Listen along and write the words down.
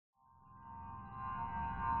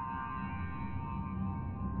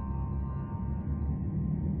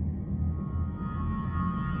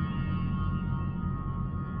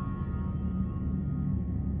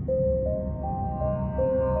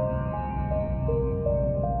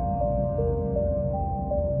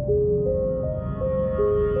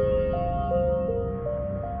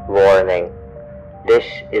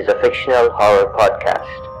This is a fictional horror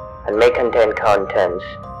podcast and may contain contents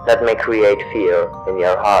that may create fear in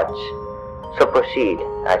your hearts. So proceed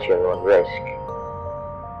at your own risk.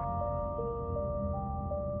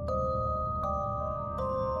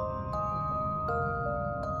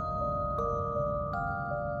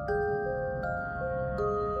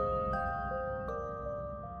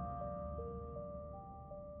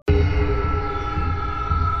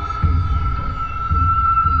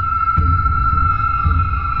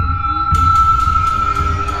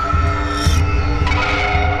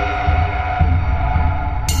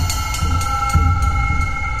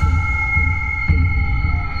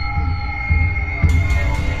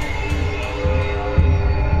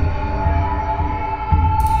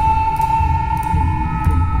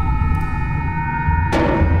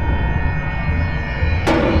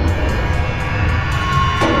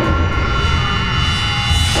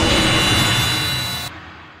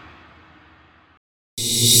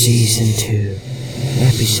 Season 2,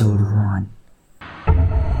 Episode 1.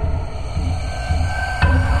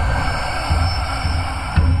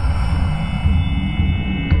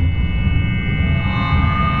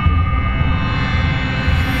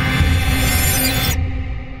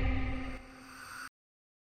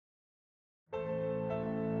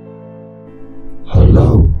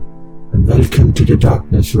 Hello, and welcome to the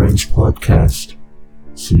Darkness Range Podcast,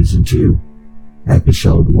 Season 2,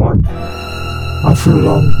 Episode 1. After a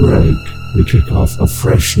long break, we kick off a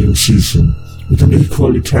fresh new season with an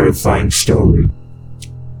equally terrifying story.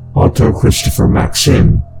 Author Christopher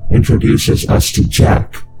Maxim introduces us to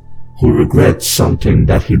Jack, who regrets something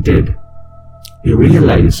that he did. He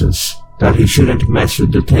realizes that he shouldn't mess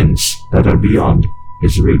with the things that are beyond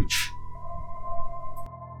his reach.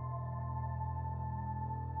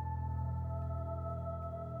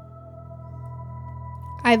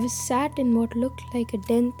 I was sat in what looked like a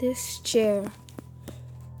dentist's chair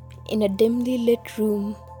in a dimly lit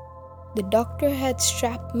room. The doctor had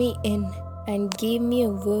strapped me in and gave me a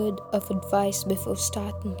word of advice before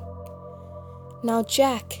starting. Now,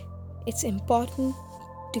 Jack, it's important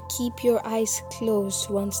to keep your eyes closed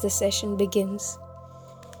once the session begins.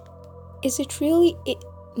 Is it really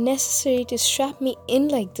necessary to strap me in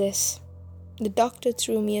like this? The doctor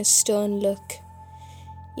threw me a stern look.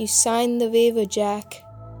 You signed the waiver, Jack.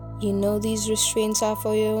 You know these restraints are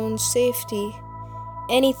for your own safety.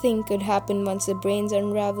 Anything could happen once the brain's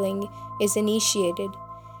unraveling is initiated.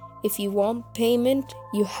 If you want payment,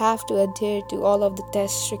 you have to adhere to all of the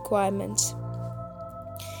test requirements.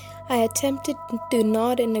 I attempted to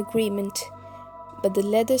nod in agreement, but the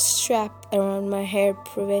leather strap around my hair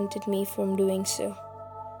prevented me from doing so.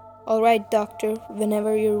 All right, doctor,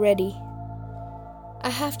 whenever you're ready. I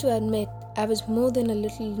have to admit, I was more than a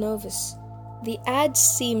little nervous. The ads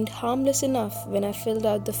seemed harmless enough when I filled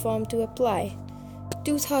out the form to apply.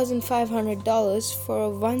 $2,500 for a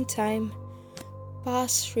one-time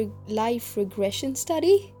past life regression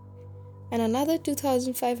study? And another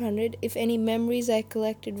 $2,500 if any memories I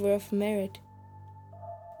collected were of merit.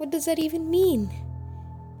 What does that even mean?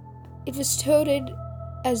 It was touted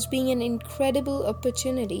as being an incredible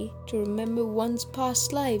opportunity to remember one's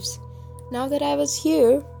past lives. Now that I was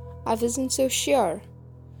here, I wasn't so sure.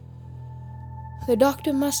 The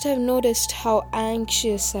doctor must have noticed how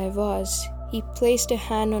anxious I was. He placed a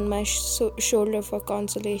hand on my shoulder for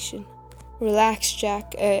consolation. Relax,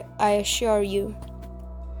 Jack, I assure you.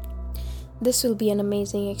 This will be an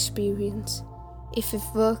amazing experience. If it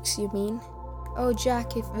works, you mean? Oh,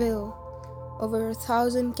 Jack, it will. Over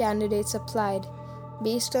 1,000 candidates applied.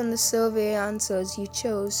 Based on the survey answers you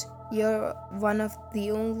chose, you're one of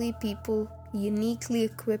the only people uniquely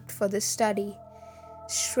equipped for this study.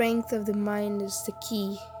 Strength of the mind is the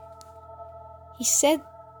key. He said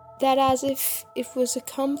that as if it was a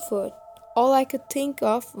comfort. All I could think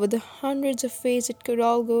of were the hundreds of ways it could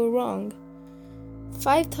all go wrong.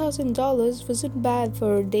 $5,000 wasn't bad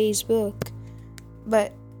for a day's work,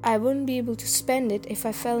 but I wouldn't be able to spend it if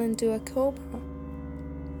I fell into a coma.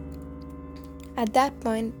 At that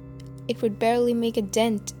point, it would barely make a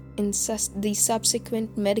dent in the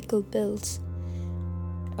subsequent medical bills.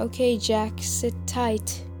 Okay, Jack, sit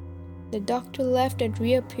tight. The doctor left and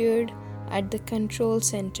reappeared at the control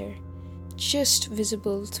center, just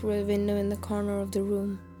visible through a window in the corner of the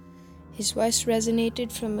room. His voice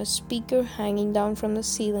resonated from a speaker hanging down from the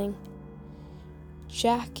ceiling.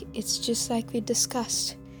 Jack, it's just like we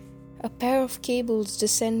discussed. A pair of cables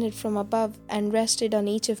descended from above and rested on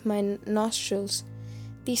each of my nostrils.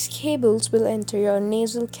 These cables will enter your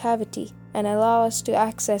nasal cavity and allow us to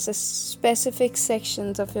access specific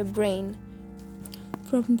sections of your brain.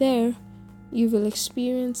 From there, you will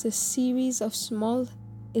experience a series of small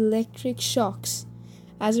electric shocks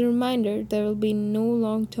As a reminder, there will be no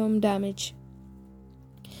long-term damage,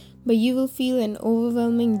 but you will feel an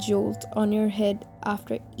overwhelming jolt on your head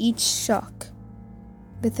after each shock.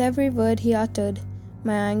 With every word he uttered,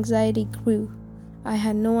 my anxiety grew. I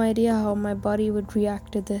had no idea how my body would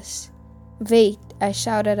react to this. "Wait," I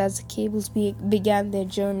shouted as the cables began their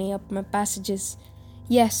journey up my passages.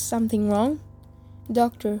 "Yes, something wrong?"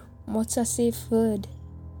 "Doctor, what's a safe word?"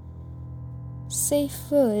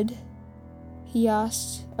 "Safe word?" he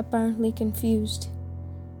asked, apparently confused.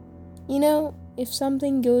 "You know, if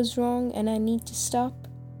something goes wrong and I need to stop."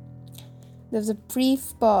 There was a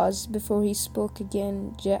brief pause before he spoke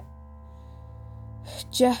again. Jack,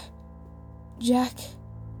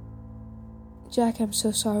 I'm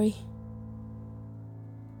so sorry.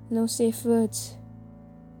 No safe words.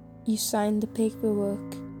 You signed the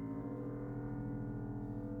paperwork.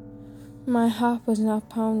 My heart was now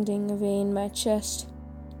pounding away in my chest,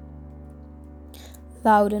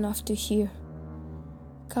 loud enough to hear,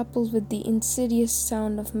 coupled with the insidious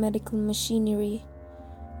sound of medical machinery.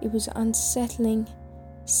 It was an unsettling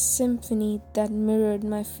symphony that mirrored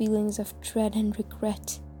my feelings of dread and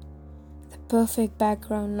regret, the perfect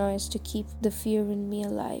background noise to keep the fear in me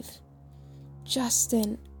alive. Just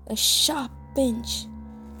then, a sharp pinch.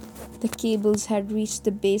 The cables had reached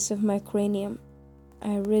the base of my cranium.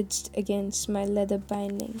 I writhed against my leather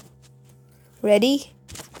binding. "Ready?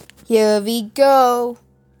 Here we go!"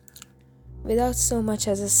 Without so much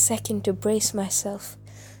as a second to brace myself,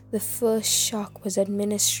 the first shock was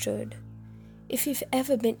administered. If you've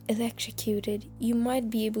ever been electrocuted, you might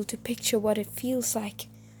be able to picture what it feels like.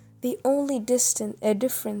 The only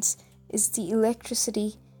difference is the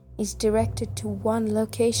electricity is directed to one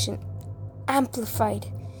location, amplified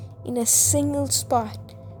in a single spot,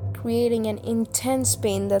 creating an intense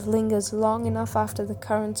pain that lingers long enough after the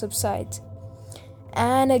current subsides.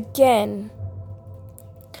 And again,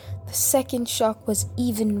 the second shock was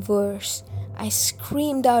even worse. I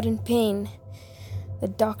screamed out in pain. The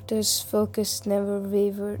doctor's focus never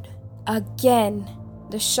wavered. Again,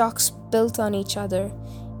 the shocks built on each other,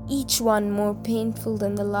 each one more painful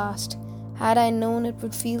than the last. Had I known it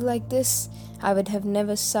would feel like this, I would have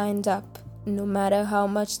never signed up, no matter how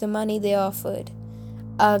much the money they offered.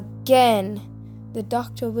 Again, the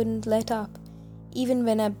doctor wouldn't let up, even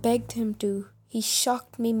when I begged him to. He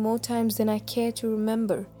shocked me more times than I care to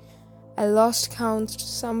remember. I lost count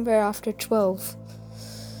somewhere after 12.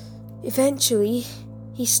 Eventually,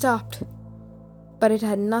 he stopped, but it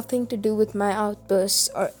had nothing to do with my outbursts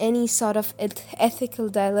or any sort of ethical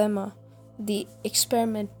dilemma the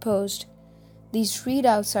experiment posed. These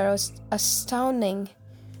readouts are astounding.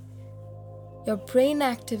 Your brain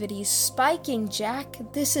activity is spiking, Jack.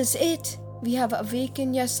 This is it. We have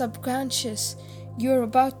awakened your subconscious. You're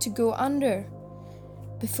about to go under.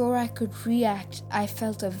 Before I could react, I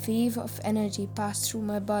felt a wave of energy pass through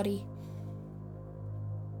my body.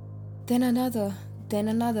 Then another.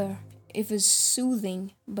 It was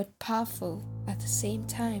soothing but powerful at the same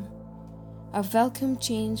time. A welcome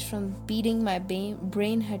change from the beating my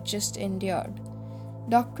brain had just endured.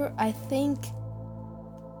 "Doctor, I think..."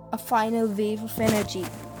 A final wave of energy,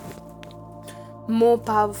 more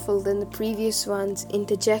powerful than the previous ones,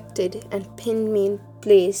 interjected and pinned me in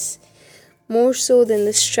place, more so than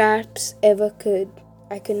the straps ever could.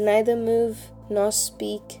 I could neither move nor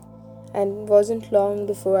speak, and it wasn't long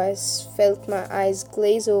before I felt my eyes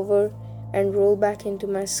glaze over and roll back into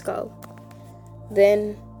my skull.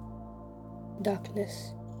 Then,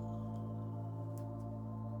 darkness.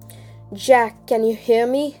 "Jack, can you hear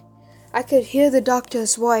me?" I could hear the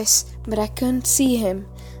doctor's voice, but I couldn't see him.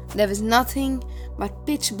 There was nothing but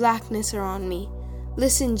pitch blackness around me.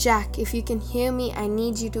 "Listen, Jack, if you can hear me, I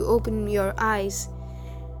need you to open your eyes."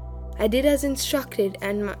 I did as instructed,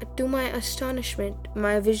 and to my astonishment,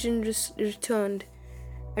 my vision returned,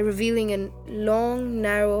 revealing a long,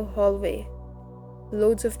 narrow hallway,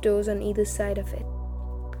 loads of doors on either side of it.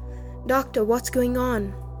 "Doctor, what's going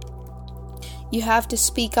on?" "You have to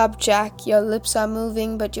speak up, Jack. Your lips are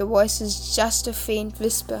moving, but your voice is just a faint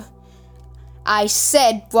whisper." "I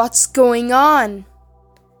said, what's going on?"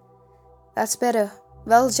 "That's better.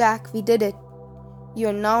 Well, Jack, we did it.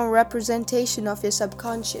 You're now a representation of your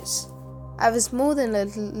subconscious." I was more than a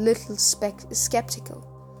little skeptical.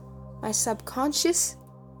 "My subconscious?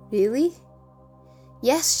 Really?"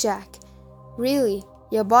 "Yes, Jack. Really.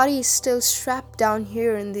 Your body is still strapped down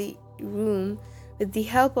here in the room. With the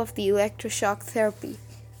help of the electroshock therapy,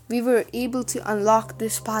 we were able to unlock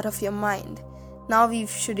this part of your mind. Now we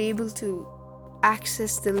should be able to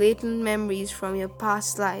access the latent memories from your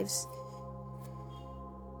past lives.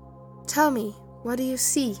 Tell me, what do you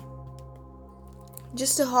see?"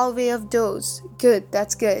 Just a hallway of doors. Good,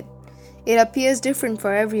 that's good. It appears different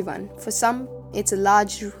for everyone. For some, it's a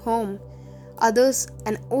large home. Others,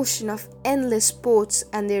 an ocean of endless ports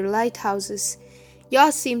and their lighthouses.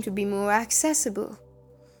 Yours seem to be more accessible.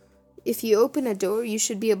 If you open a door, you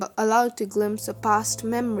should be allowed to glimpse a past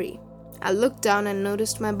memory. I looked down and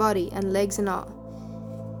noticed my body and legs and all.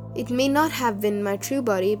 It may not have been my true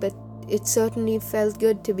body, but it certainly felt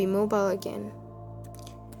good to be mobile again.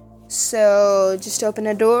 So, just open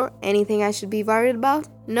a door? Anything I should be worried about?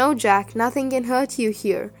 No, Jack, nothing can hurt you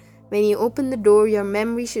here. When you open the door, your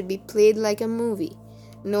memory should be played like a movie.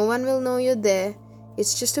 No one will know you're there.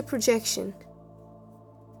 It's just a projection.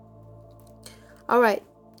 Alright,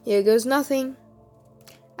 here goes nothing.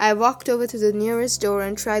 I walked over to the nearest door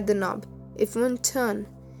and tried the knob. It wouldn't turn.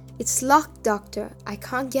 It's locked, Doctor. I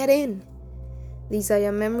can't get in. These are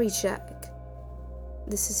your memories, Jack.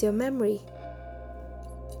 This is your memory.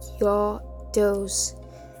 Your doors.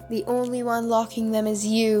 The only one locking them is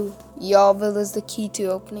you. Your will is the key to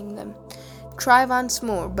opening them. Try once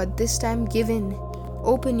more, but this time give in.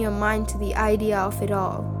 Open your mind to the idea of it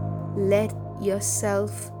all. Let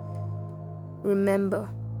yourself remember.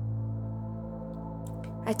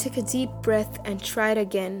 I took a deep breath and tried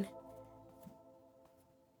again.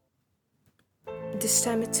 This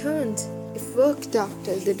time it turned. It worked,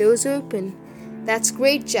 Doctor. The door's open. That's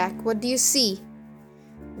great, Jack. What do you see?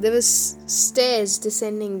 There was stairs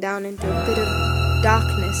descending down into a bit of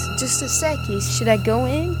darkness. Just a sec, should I go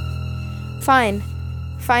in? Fine.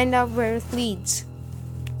 Find out where it leads.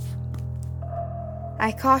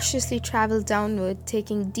 I cautiously traveled downward,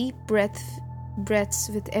 taking deep breaths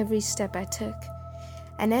with every step I took.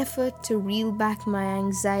 An effort to reel back my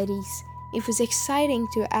anxieties. It was exciting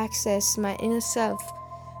to access my inner self,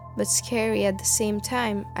 but scary at the same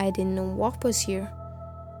time. I didn't know what was here.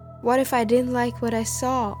 What if I didn't like what I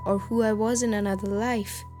saw or who I was in another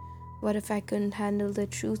life? What if I couldn't handle the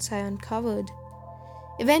truths I uncovered?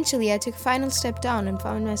 Eventually, I took a final step down and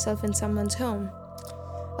found myself in someone's home.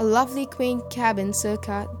 A lovely quaint cabin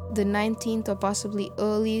circa the 19th or possibly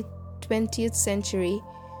early 20th century.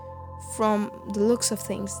 From the looks of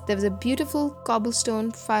things, there was a beautiful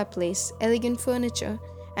cobblestone fireplace, elegant furniture,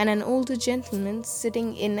 and an older gentleman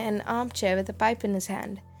sitting in an armchair with a pipe in his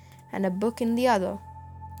hand and a book in the other.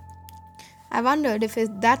 I wondered if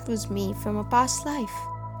that was me from a past life.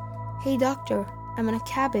 Hey, Doctor, I'm in a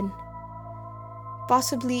cabin.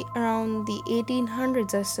 Possibly around the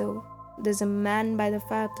 1800s or so. There's a man by the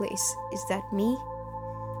fireplace. Is that me?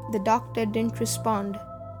 The doctor didn't respond.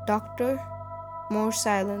 Doctor? More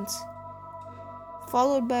silence.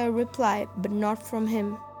 Followed by a reply, but not from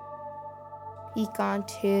him. He can't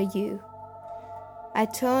hear you. I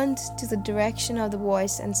turned to the direction of the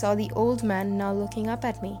voice and saw the old man now looking up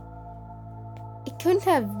at me. It couldn't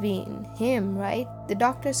have been him, right? The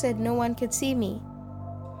doctor said no one could see me.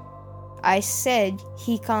 I said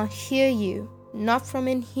he can't hear you, not from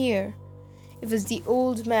in here. It was the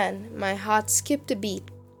old man. My heart skipped a beat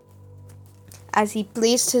as he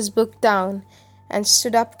placed his book down and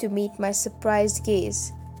stood up to meet my surprised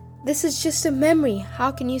gaze. This is just a memory.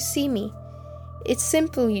 How can you see me? It's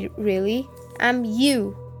simple, really. I'm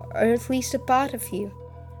you, or at least a part of you.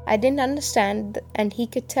 I didn't understand, and he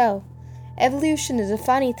could tell. Evolution is a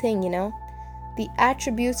funny thing, The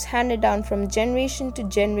attributes handed down from generation to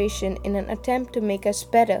generation in an attempt to make us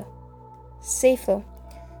better, safer.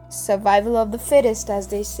 Survival of the fittest, as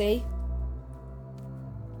they say.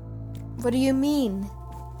 What do you mean?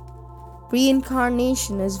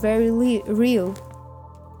 Reincarnation is very real.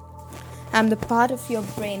 I'm the part of your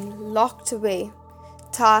brain locked away,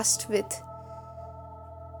 tasked with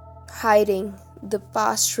hiding the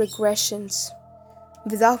past regressions.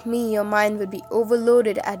 Without me, your mind would be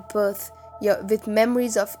overloaded at birth with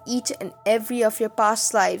memories of each and every of your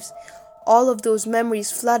past lives. All of those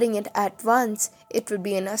memories flooding it at once. It would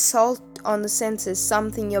be an assault on the senses,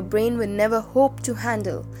 something your brain would never hope to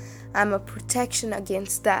handle. I'm a protection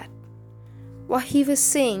against that. What he was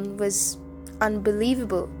saying was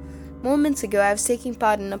unbelievable. Moments ago, I was taking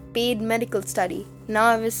part in a paid medical study. Now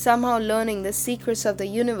I was somehow learning the secrets of the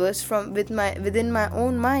universe within my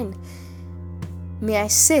own mind. May I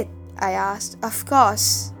sit? I asked. Of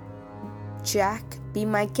course. Jack, be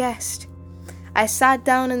my guest. I sat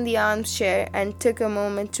down in the armchair and took a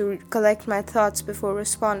moment to collect my thoughts before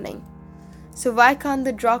responding. So why can't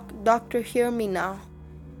the doctor hear me now?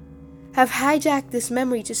 I've hijacked this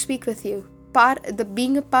memory to speak with you.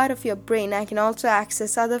 Being a part of your brain, I can also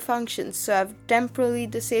access other functions, so I've temporarily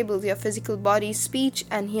disabled your physical body's speech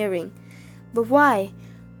and hearing. But why?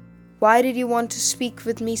 Why did you want to speak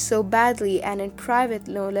with me so badly and in private,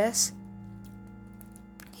 no less?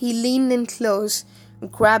 He leaned in close,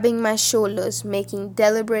 grabbing my shoulders, making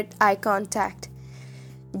deliberate eye contact.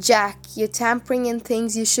 Jack, you're tampering in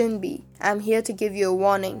things you shouldn't be. I'm here to give you a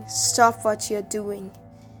warning. Stop what you're doing.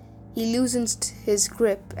 He loosened his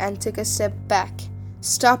grip and took a step back.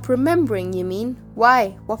 Stop remembering, you mean?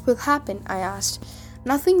 Why? What will happen? I asked.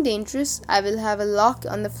 Nothing dangerous. I will have a lock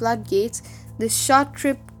on the floodgates. This short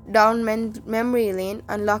trip down memory lane,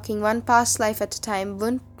 unlocking one past life at a time,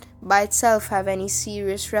 won't by itself have any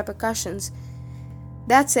serious repercussions.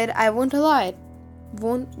 That said, I won't allow it.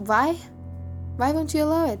 Why? Why won't you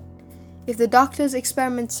allow it? If the doctor's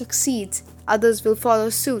experiment succeeds, others will follow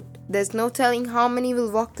suit. There's no telling how many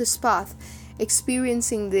will walk this path,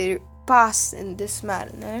 experiencing their past in this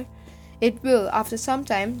manner. It will, after some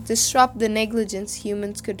time, disrupt the negligence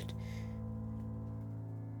humans could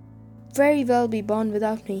very well be born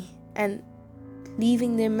without me, and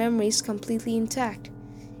leaving their memories completely intact.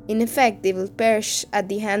 In effect, they will perish at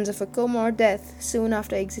the hands of a coma or death soon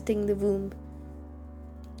after exiting the womb.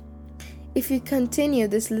 If you continue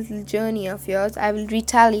this little journey of yours, I will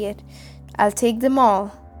retaliate. I'll take them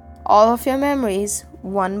all of your memories,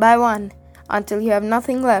 one by one, until you have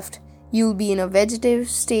nothing left. You'll be in a vegetative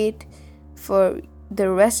state for the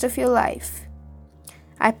rest of your life.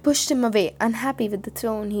 I pushed him away, unhappy with the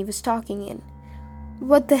tone he was talking in.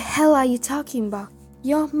 What the hell are you talking about?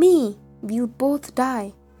 You're me. We'll both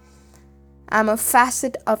die. I'm a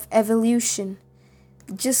facet of evolution.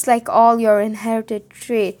 Just like all your inherited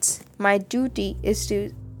traits, my duty is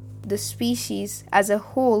to the species as a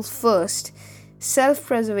whole first.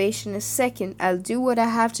 Self-preservation is second. I'll do what I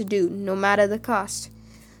have to do, no matter the cost.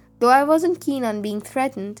 Though I wasn't keen on being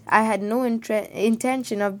threatened, I had no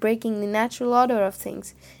intention of breaking the natural order of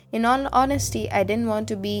things. In all honesty, I didn't want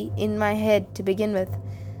to be in my head to begin with.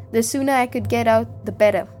 The sooner I could get out, the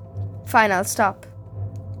better. Fine, I'll stop.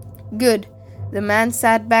 Good. The man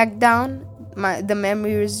sat back down. The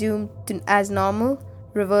memory resumed as normal,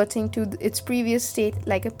 reverting to its previous state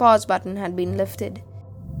like a pause button had been lifted.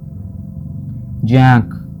 Jack,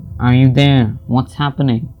 are you there? What's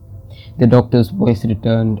happening? The doctor's voice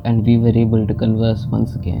returned and we were able to converse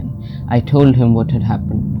once again. I told him what had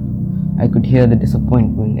happened. I could hear the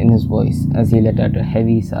disappointment in his voice as he let out a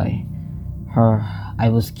heavy sigh. I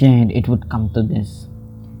was scared it would come to this.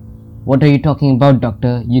 What are you talking about,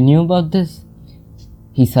 doctor? You knew about this?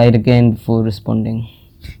 He sighed again before responding.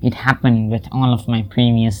 It happened with all of my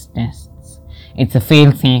previous tests. It's a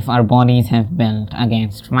fail-safe our bodies have built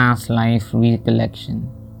against past life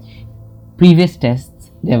recollection. Previous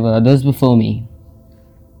tests, there were others before me.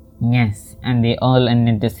 Yes, and they all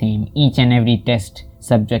ended the same. Each and every test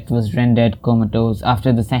subject was rendered comatose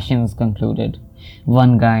after the sessions concluded.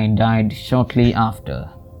 One guy died shortly after.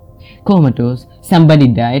 Comatose? Somebody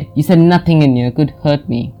died? You said nothing in here could hurt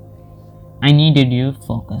me. I needed you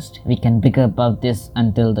focused. We can bicker about this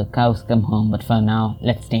until the cows come home, but for now,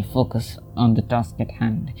 let's stay focused on the task at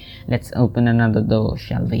hand. Let's open another door,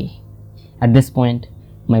 shall we? At this point,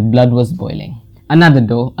 my blood was boiling. Another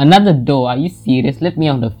door? Another door? Are you serious? Let me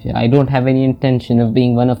out of here. I don't have any intention of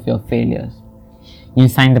being one of your failures. You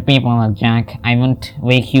signed the paperwork, Jack. I won't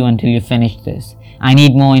wake you until you finish this. I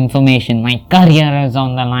need more information. My career is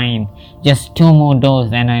on the line. Just 2 more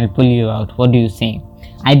doors and I'll pull you out. What do you say?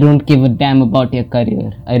 I don't give a damn about your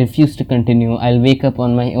career. I refuse to continue. I'll wake up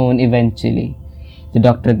on my own eventually. The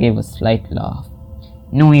doctor gave a slight laugh.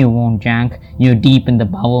 No, you won't, Jack. You're deep in the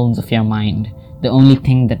bowels of your mind. The only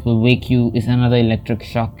thing that will wake you is another electric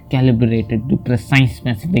shock calibrated to precise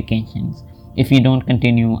specifications. If you don't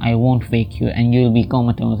continue, I won't wake you and you'll be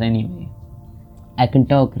comatose anyway. I can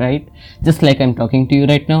talk, right? Just like I'm talking to you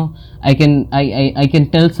right now. I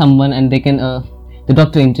can tell someone and they can, the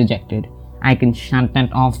doctor interjected. I can shut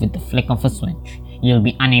that off with the flick of a switch. You'll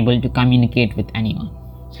be unable to communicate with anyone.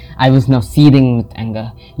 I was now seething with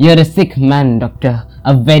anger. You're a sick man, doctor.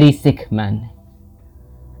 A very sick man.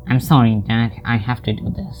 I'm sorry, Jack. I have to do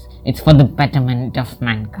this. It's for the betterment of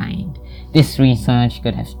mankind. This research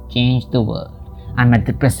could have changed the world. I'm at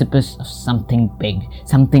the precipice of something big,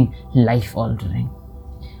 something life-altering.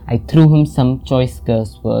 I threw him some choice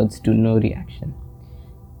curse words to no reaction.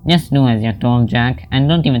 Just do as you're told, Jack, and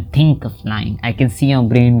don't even think of lying. I can see your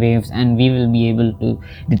brain waves and we will be able to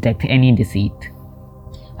detect any deceit.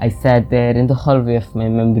 I sat there in the hallway of my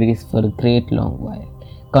memories for a great long while,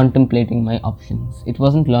 contemplating my options. It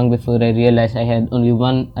wasn't long before I realized I had only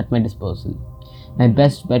one at my disposal. My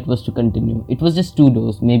best bet was to continue. It was just 2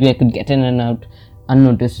 doors. Maybe I could get in and out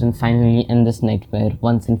unnoticed and finally end this nightmare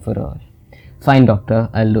once and for all. Fine, doctor,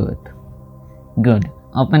 I'll do it. Good.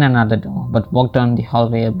 Open another door, but walk down the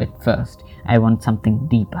hallway a bit first. I want something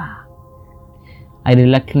deeper. I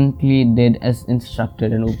reluctantly did as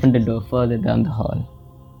instructed and opened a door further down the hall.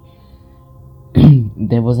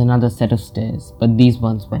 There was another set of stairs, but these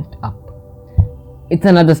ones went up. It's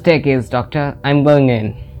another staircase, Doctor. I'm going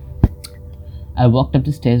in. I walked up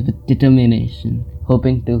the stairs with determination,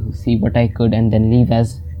 hoping to see what I could and then leave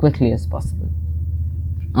as quickly as possible.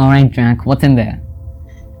 Alright, Jack, what's in there?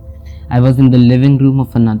 I was in the living room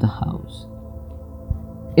of another house.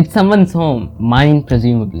 It's someone's home, mine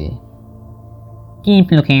presumably.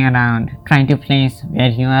 Keep looking around, trying to place where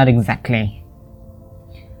you are exactly.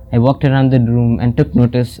 I walked around the room and took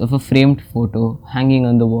notice of a framed photo hanging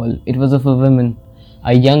on the wall. It was of a woman,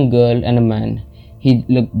 a young girl and a man. He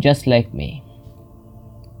looked just like me.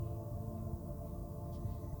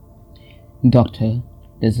 Doctor,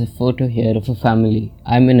 there's a photo here of a family.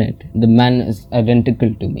 I'm in it. The man is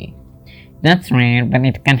identical to me. That's rare, but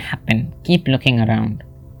it can happen. Keep looking around.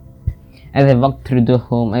 As I walked through the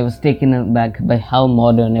home, I was taken aback by how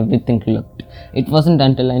modern everything looked. It wasn't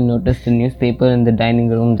until I noticed a newspaper in the dining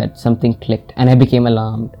room that something clicked, and I became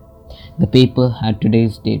alarmed. The paper had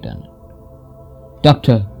today's date on it.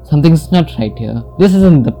 Doctor, something's not right here. This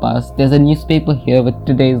isn't the past. There's a newspaper here with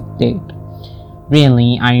today's date.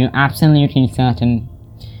 Really? Are you absolutely certain?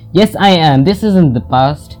 Yes, I am. This isn't the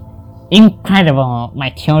past. Incredible. My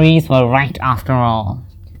theories were right after all.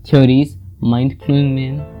 Theories? Mind-cluing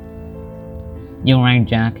man? You're right,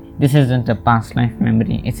 Jack. This isn't a past life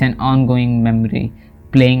memory. It's an ongoing memory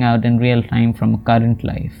playing out in real time from a current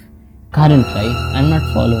life. Current life? I'm not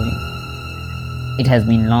following. It has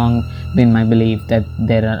been long been my belief that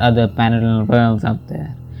there are other parallel worlds out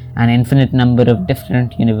there. An infinite number of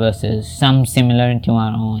different universes, some similar to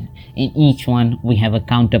our own. In each one, we have a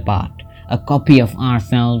counterpart, a copy of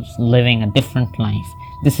ourselves living a different life.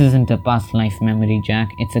 This isn't a past life memory, Jack.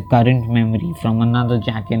 It's a current memory from another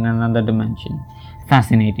Jack in another dimension.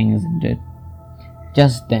 Fascinating, isn't it?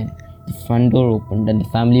 Just then, the front door opened and the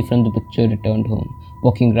family from the picture returned home,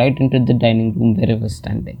 walking right into the dining room where I was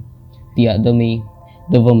standing. The other me,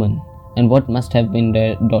 the woman, and what must have been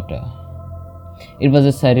their daughter. It was a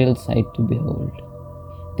surreal sight to behold.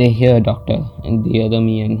 They're here, Doctor, and the other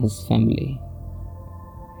me and his family.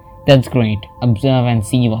 That's great. Observe and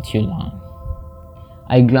see what you learn.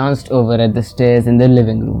 I glanced over at the stairs in the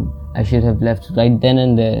living room. I should have left right then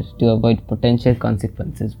and there to avoid potential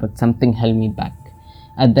consequences, but something held me back.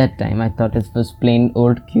 At that time, I thought it was plain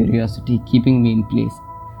old curiosity keeping me in place.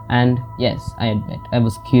 And yes, I admit, I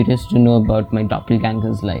was curious to know about my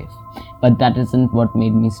doppelganger's life. But that isn't what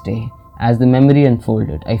made me stay. As the memory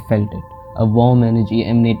unfolded, I felt it, a warm energy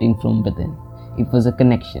emanating from within. It was a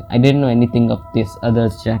connection. I didn't know anything of this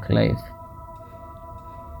other's Jack life,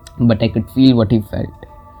 but I could feel what he felt.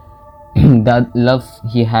 The love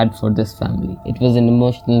he had for this family. It was an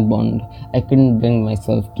emotional bond I couldn't bring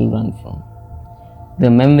myself to run from.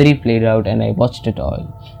 The memory played out and I watched it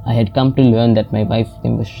all. I had come to learn that my wife's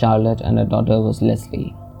name was Charlotte and her daughter was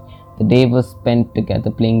Leslie. The day was spent together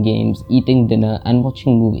playing games, eating dinner, and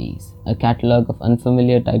watching movies, a catalogue of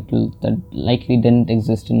unfamiliar titles that likely didn't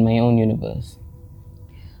exist in my own universe.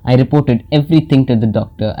 I reported everything to the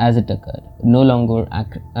doctor as it occurred, no longer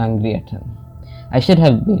angry at him. I should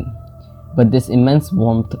have been, but this immense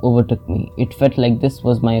warmth overtook me. It felt like this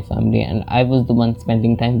was my family and I was the one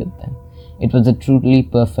spending time with them. It was a truly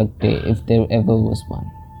perfect day if there ever was one.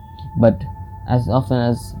 But as often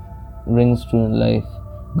as rings true in life,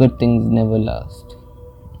 good things never last.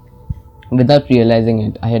 Without realizing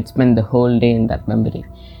it, I had spent the whole day in that memory.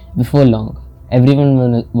 Before long,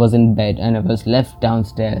 everyone was in bed and I was left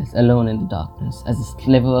downstairs alone in the darkness as a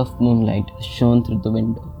sliver of moonlight shone through the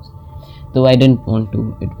windows. Though I didn't want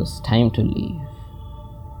to, it was time to leave.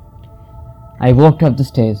 I walked up the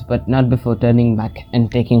stairs, but not before turning back and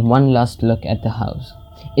taking one last look at the house.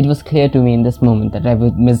 It was clear to me in this moment that I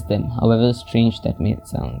would miss them, however strange that may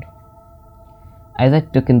sound. As I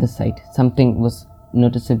took in the sight, something was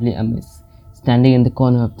noticeably amiss. Standing in the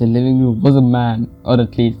corner of the living room was a man, or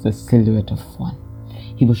at least the silhouette of one.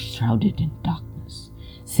 He was shrouded in darkness,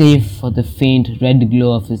 save for the faint red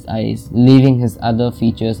glow of his eyes, leaving his other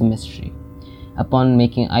features a mystery. Upon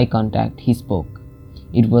making eye contact, he spoke.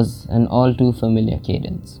 It was an all too familiar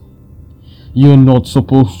cadence. "You're not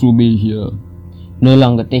supposed to be here." No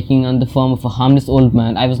longer taking on the form of a harmless old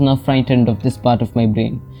man, I was now frightened of this part of my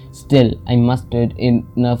brain. Still, I mustered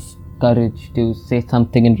enough courage to say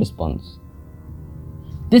something in response.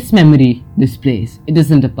 "This memory, this place, it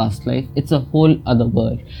isn't a past life, it's a whole other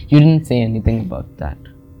world. You didn't say anything about that."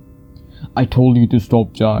 "I told you to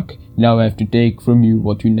stop, Jack. Now I have to take from you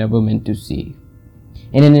what you never meant to see."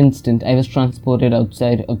 In an instant, I was transported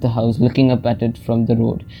outside of the house, looking up at it from the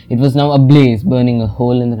road. It was now ablaze, burning a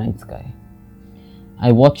hole in the night sky.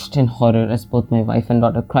 I watched in horror as both my wife and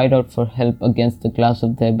daughter cried out for help against the glass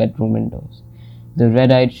of their bedroom windows. The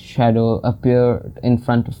red-eyed shadow appeared in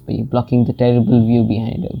front of me, blocking the terrible view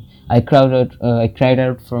behind him. I cried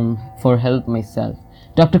out for help myself.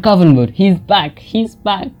 Dr. Covenwood, he's back! He's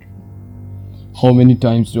back! How many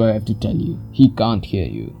times do I have to tell you? He can't hear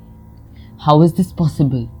you. How is this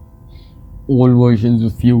possible? All versions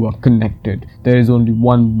of you are connected. There is only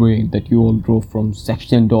one brain that you all drove from,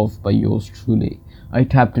 sectioned off by yours truly. I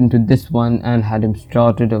tapped into this one and had him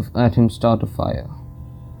start a fire.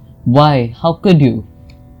 Why? How could you?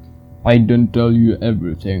 I didn't tell you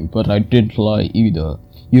everything, but I didn't lie either.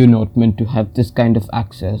 You're not meant to have this kind of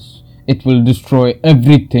access. It will destroy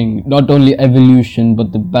everything, not only evolution,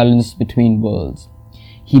 but the balance between worlds.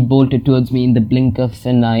 He bolted towards me in the blink of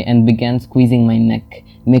an eye and began squeezing my neck,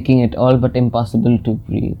 making it all but impossible to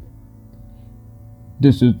breathe.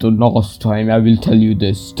 This is the last time I will tell you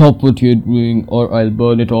this. Stop what you're doing or I'll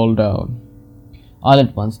burn it all down. All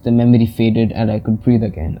at once, the memory faded and I could breathe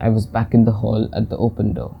again. I was back in the hall at the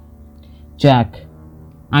open door. Jack,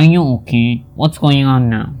 are you okay? What's going on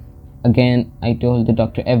now? Again, I told the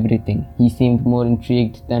doctor everything. He seemed more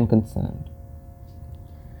intrigued than concerned.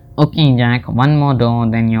 Okay, Jack, one more door,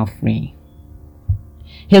 then you're free.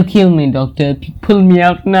 He'll kill me, doctor. Pull me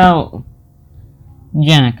out now.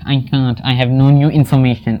 Jack, I can't. I have no new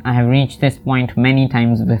information. I have reached this point many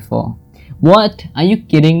times before. What? Are you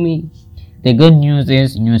kidding me? The good news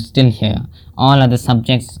is you're still here. All other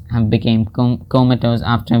subjects have become comatose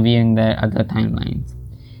after viewing their other timelines.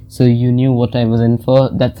 So you knew what I was in for?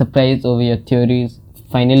 That surprise over your theories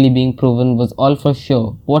finally being proven was all for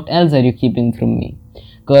show. What else are you keeping from me?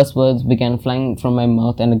 Curse words began flying from my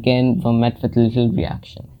mouth and again were met with little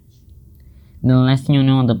reaction. The less you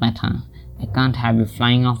know, the better. I can't have you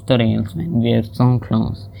flying off the rails when we're so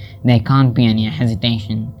close. There can't be any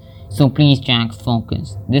hesitation. So please, Jack,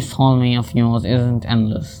 focus. This hallway of yours isn't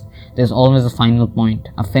endless. There's always a final point,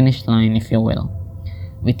 a finish line, if you will.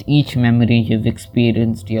 With each memory you've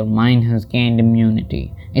experienced, your mind has gained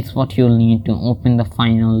immunity. It's what you'll need to open the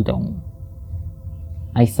final door.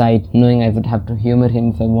 I sighed, knowing I would have to humor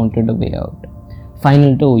him if I wanted a way out.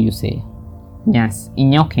 Final door, you say? Yes,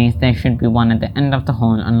 in your case there should be one at the end of the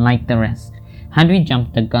hall, unlike the rest. Had we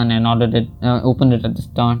jumped the gun and opened it at the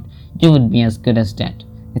start, you would be as good as dead.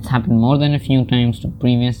 It's happened more than a few times to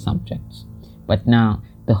previous subjects. But now,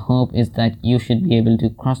 the hope is that you should be able to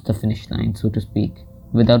cross the finish line, so to speak,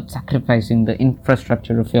 without sacrificing the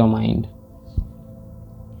infrastructure of your mind.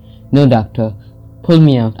 No, doctor. Pull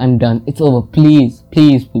me out. I'm done. It's over. Please,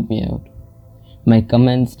 please pull me out. My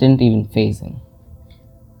comments didn't even faze him.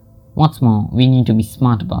 What's more, we need to be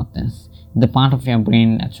smart about this. The part of your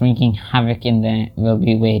brain that's wreaking havoc in there will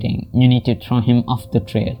be waiting. You need to throw him off the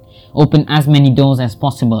trail. Open as many doors as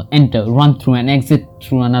possible. Enter, run through and exit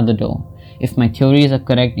through another door. If my theories are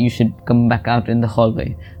correct, you should come back out in the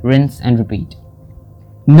hallway. Rinse and repeat.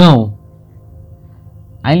 No!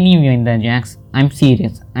 I'll leave you in there, Jax. I'm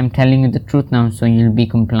serious. I'm telling you the truth now so you'll be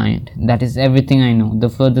compliant. That is everything I know, the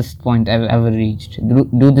furthest point I've ever reached.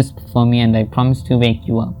 Do this for me and I promise to wake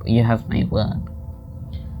you up. You have my word.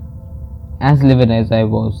 As livid as I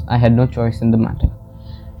was, I had no choice in the matter.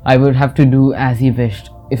 I would have to do as he wished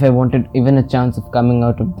if I wanted even a chance of coming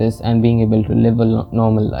out of this and being able to live a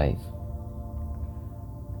normal life.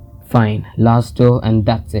 Fine, last door and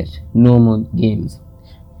that's it. No more games.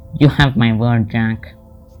 You have my word, Jack.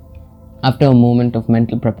 After a moment of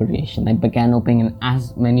mental preparation, I began opening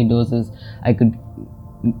as many doors as I could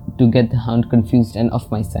to get the hound confused and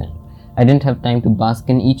off my scent. I didn't have time to bask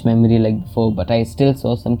in each memory like before, but I still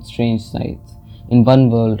saw some strange sights. In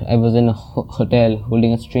one world, I was in a hotel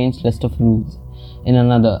holding a strange list of rules. In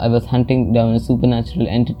another, I was hunting down a supernatural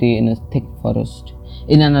entity in a thick forest.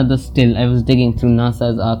 In another still, I was digging through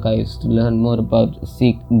NASA's archives to learn more about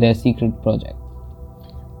their secret project.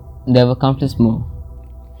 There were countless more.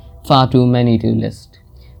 Far too many to list.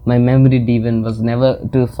 My memory demon was never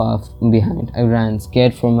too far behind. I ran,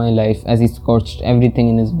 scared for my life, as he scorched everything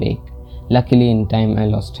in his wake. Luckily, in time, I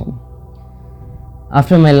lost him.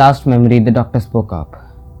 After my last memory, the doctor spoke up.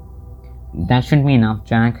 That should be enough,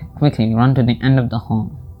 Jack. Quickly, run to the end of the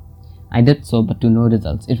hall. I did so, but to no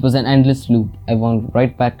results. It was an endless loop. I wound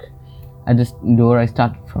right back at the door I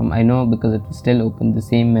started from. I know because it was still open, the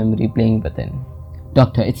same memory playing within.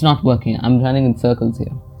 Doctor, it's not working. I'm running in circles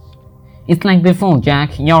here. It's like before,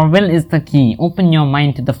 Jack. Your will is the key. Open your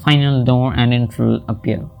mind to the final door and it will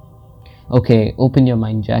appear. Okay, open your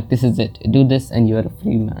mind, Jack. This is it. Do this and you are a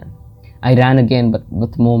free man. I ran again, but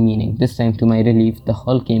with more meaning. This time, to my relief, the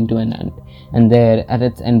hall came to an end, and there, at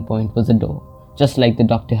its end point, was a door, just like the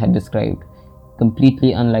doctor had described,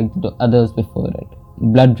 completely unlike the others before it,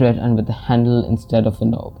 blood red and with a handle instead of a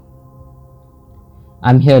knob.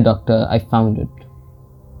 I'm here, doctor. I found it.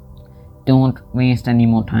 Don't waste any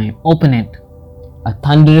more time. Open it. A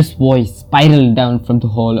thunderous voice spiraled down from the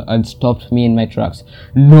hall and stopped me in my tracks.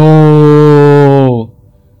 No!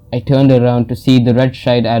 I turned around to see the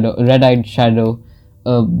red-eyed shadow,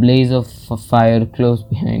 a blaze of fire close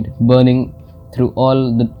behind, burning through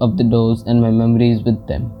all of the doors and my memories with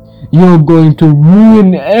them. You're going to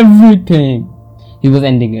ruin everything! He was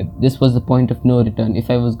ending it. This was the point of no return.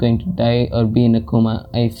 If I was going to die or be in a coma,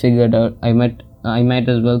 I figured out I might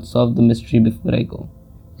as well solve the mystery before I go.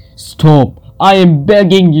 Stop! I am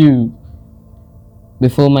begging you!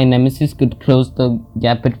 Before my nemesis could close the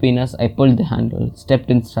gap between us, I pulled the handle,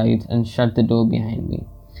 stepped inside, and shut the door behind me.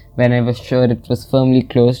 When I was sure it was firmly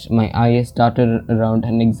closed, my eyes darted around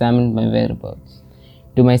and examined my whereabouts.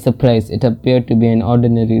 To my surprise, it appeared to be an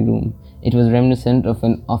ordinary room. It was reminiscent of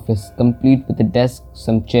an office, complete with a desk,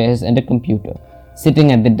 some chairs, and a computer.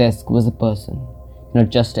 Sitting at the desk was a person. Not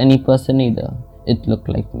just any person either. It looked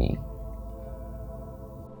like me.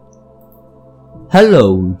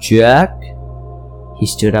 Hello, Jack. He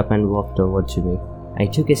stood up and walked over to me. I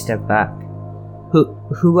took a step back.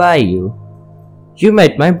 Who are you? You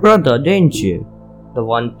met my brother, didn't you? The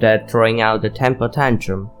one that throwing out the temper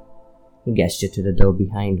tantrum. He gestured to the door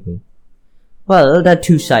behind me. Well, they're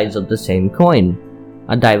two sides of the same coin.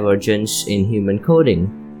 A divergence in human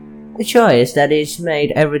coding. A choice that is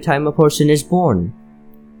made every time a person is born.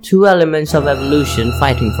 Two elements of evolution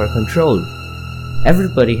fighting for control.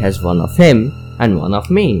 Everybody has one of him and one of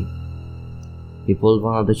me. He pulled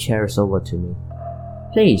one of the chairs over to me.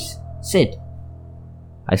 Please, sit.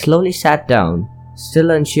 I slowly sat down, still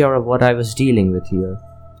unsure of what I was dealing with here.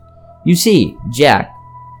 You see, Jack,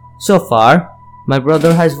 so far, my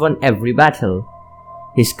brother has won every battle.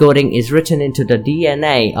 His coding is written into the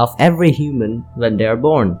DNA of every human when they are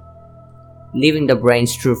born, leaving the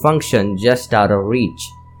brain's true function just out of reach.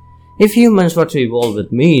 If humans were to evolve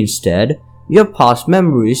with me instead, your past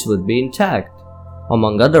memories would be intact,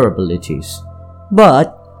 among other abilities.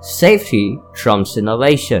 But safety trumps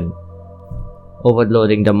innovation.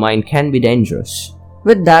 Overloading the mind can be dangerous.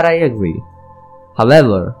 With that I agree.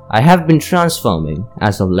 However, I have been transforming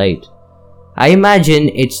as of late. I imagine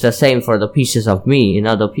it's the same for the pieces of me in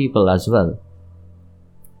other people as well.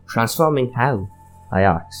 Transforming how? I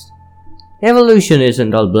asked. Evolution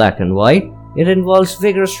isn't all black and white. It involves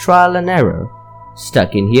vigorous trial and error.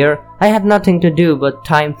 Stuck in here, I had nothing to do but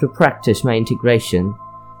time to practice my integration.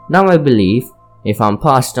 Now I believe, if I'm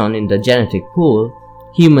passed on in the genetic pool,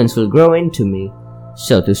 humans will grow into me,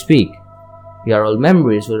 so to speak. Your old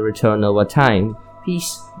memories will return over time,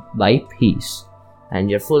 piece by piece, and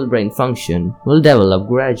your full brain function will develop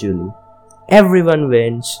gradually. Everyone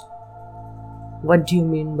wins. What do you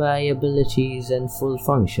mean by abilities and full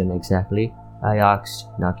function exactly? I asked,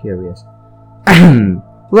 now curious.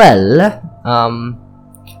 Well,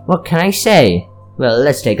 what can I say? Well,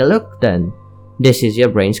 let's take a look then. This is your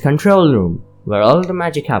brain's control room, where all the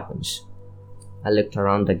magic happens. I looked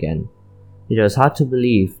around again. It was hard to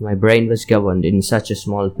believe my brain was governed in such a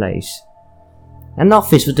small place. An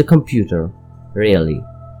office with a computer, really.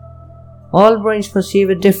 All brains perceive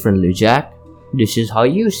it differently, Jack. This is how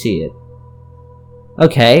you see it.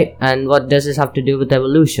 Okay, and what does this have to do with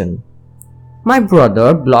evolution? My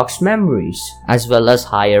brother blocks memories, as well as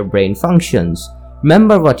higher brain functions.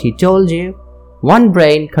 Remember what he told you? One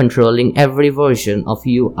brain controlling every version of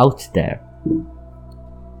you out there.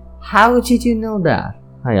 How did you know that?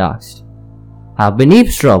 I asked. I've been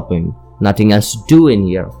eavesdropping. Nothing else to do in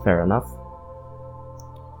here, fair enough.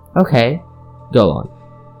 Okay, go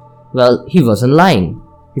on. Well, he wasn't lying.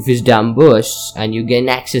 If his dam bursts and you gain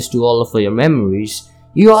access to all of your memories,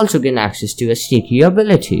 you also gain access to a sneaky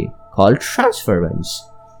ability called transference.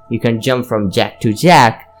 You can jump from Jack to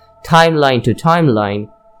Jack, timeline to timeline,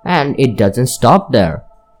 and it doesn't stop there.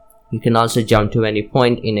 You can also jump to any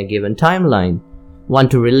point in a given timeline. Want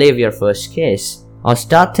to relive your first kiss, or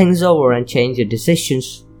start things over and change your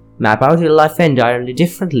decisions, map out your life entirely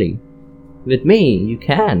differently. With me, you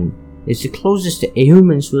can. It's the closest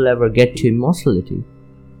humans will ever get to immortality.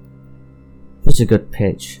 It was a good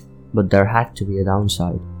pitch, but there had to be a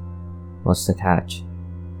downside. What's the catch?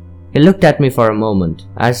 He looked at me for a moment,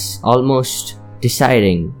 as almost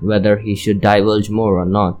deciding whether he should divulge more or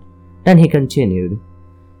not. Then he continued.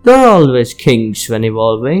 There are always kinks when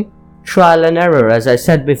evolving. Trial and error, as I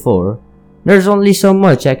said before. There's only so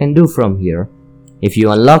much I can do from here. If you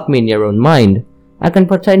unlock me in your own mind, I can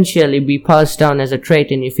potentially be passed down as a trait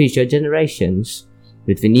in your future generations.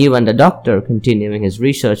 Between you and the doctor continuing his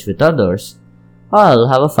research with others, I'll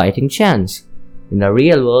have a fighting chance. In the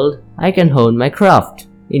real world, I can hone my craft,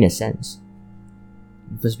 in a sense.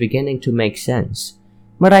 It was beginning to make sense,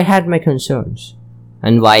 but I had my concerns.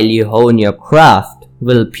 And while you hone your craft,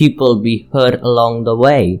 will people be hurt along the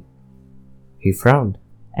way? He frowned,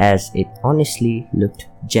 as it honestly looked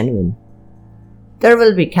genuine. There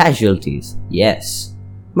will be casualties, yes,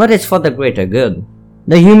 but it's for the greater good.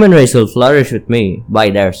 The human race will flourish with me by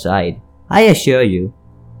their side, I assure you.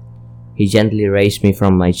 He gently raised me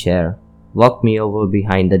from my chair, walked me over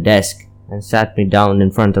behind the desk, and sat me down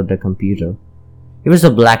in front of the computer. It was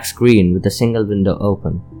a black screen with a single window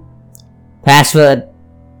open. Password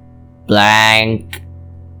blank.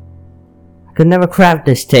 I could never craft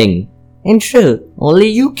this thing. In truth, only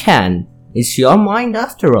you can. It's your mind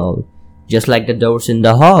after all. Just like the doors in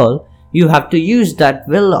the hall, you have to use that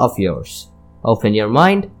will of yours. Open your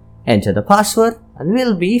mind, enter the password, and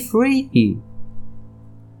we'll be free.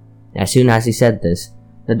 As soon as he said this,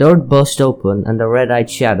 the door burst open and the red-eyed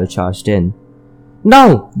shadow charged in.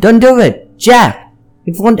 No, don't do it, Jack!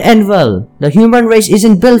 It won't end well. The human race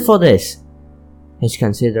isn't built for this. His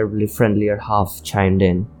considerably friendlier half chimed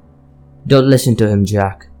in. Don't listen to him,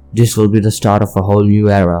 Jack. This will be the start of a whole new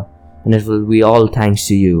era, and it will be all thanks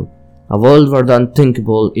to you. A world where the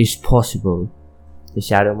unthinkable is possible. The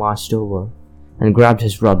shadow marched over and grabbed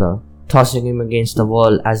his brother, tossing him against the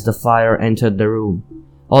wall as the fire entered the room.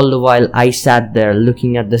 All the while I sat there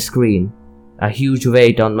looking at the screen, a huge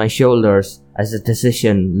weight on my shoulders as the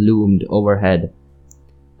decision loomed overhead.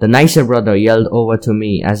 The nicer brother yelled over to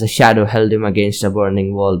me as the shadow held him against a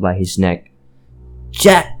burning wall by his neck.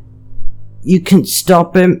 Jack, you can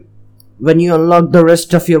stop him. When you unlock the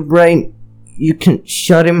rest of your brain, you can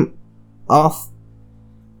shut him off.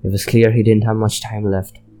 It was clear he didn't have much time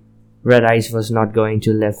left. Red Eyes was not going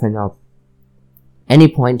to let him up. Any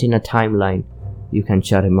point in a timeline, you can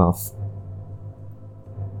shut him off.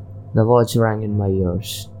 The words rang in my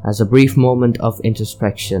ears as a brief moment of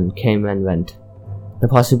introspection came and went. The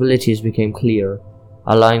possibilities became clear,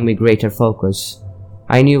 allowing me greater focus.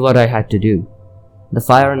 I knew what I had to do. The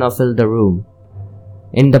fire now filled the room.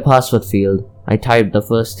 In the password field, I typed the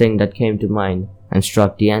first thing that came to mind and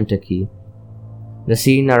struck the enter key. The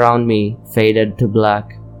scene around me faded to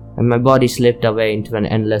black, and my body slipped away into an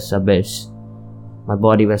endless abyss. My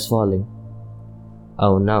body was falling.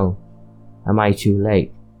 Oh no, am I too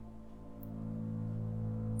late?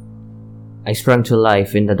 I sprung to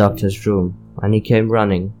life in the doctor's room, and he came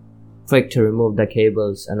running, quick to remove the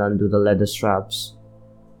cables and undo the leather straps.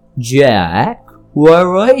 Jack, where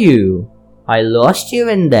were you? I lost you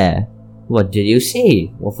in there. What did you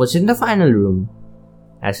see? What was in the final room?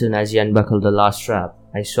 As soon as he unbuckled the last strap,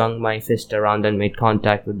 I swung my fist around and made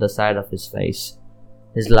contact with the side of his face.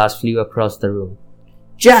 His glass flew across the room.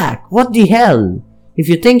 Jack, what the hell? If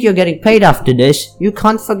you think you're getting paid after this, you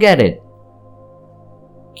can't forget it.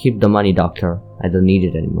 Keep the money, doctor. I don't need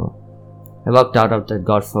it anymore. I walked out of the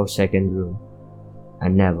godforsaken room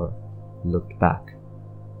and never looked back.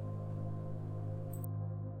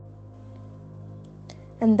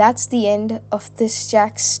 And that's the end of this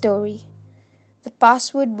Jack's story. The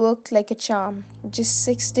password worked like a charm, just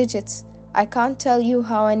 6 digits. I can't tell you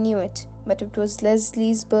how I knew it, but it was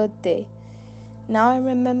Leslie's birthday. Now I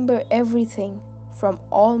remember everything from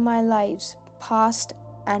all my lives, past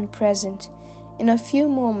and present. In a few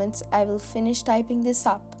moments, I will finish typing this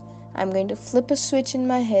up. I'm going to flip a switch in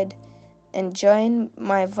my head and join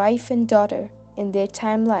my wife and daughter in their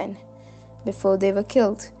timeline before they were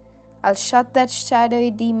killed. I'll shut that shadowy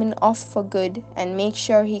demon off for good and make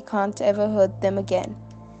sure he can't ever hurt them again.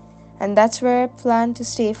 And that's where I plan to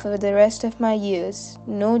stay for the rest of my years.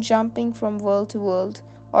 No jumping from world to world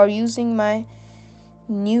or using my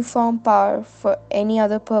newfound power for any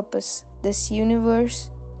other purpose. This universe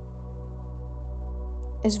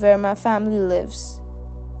is where my family lives,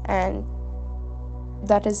 and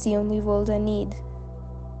that is the only world I need.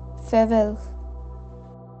 Farewell.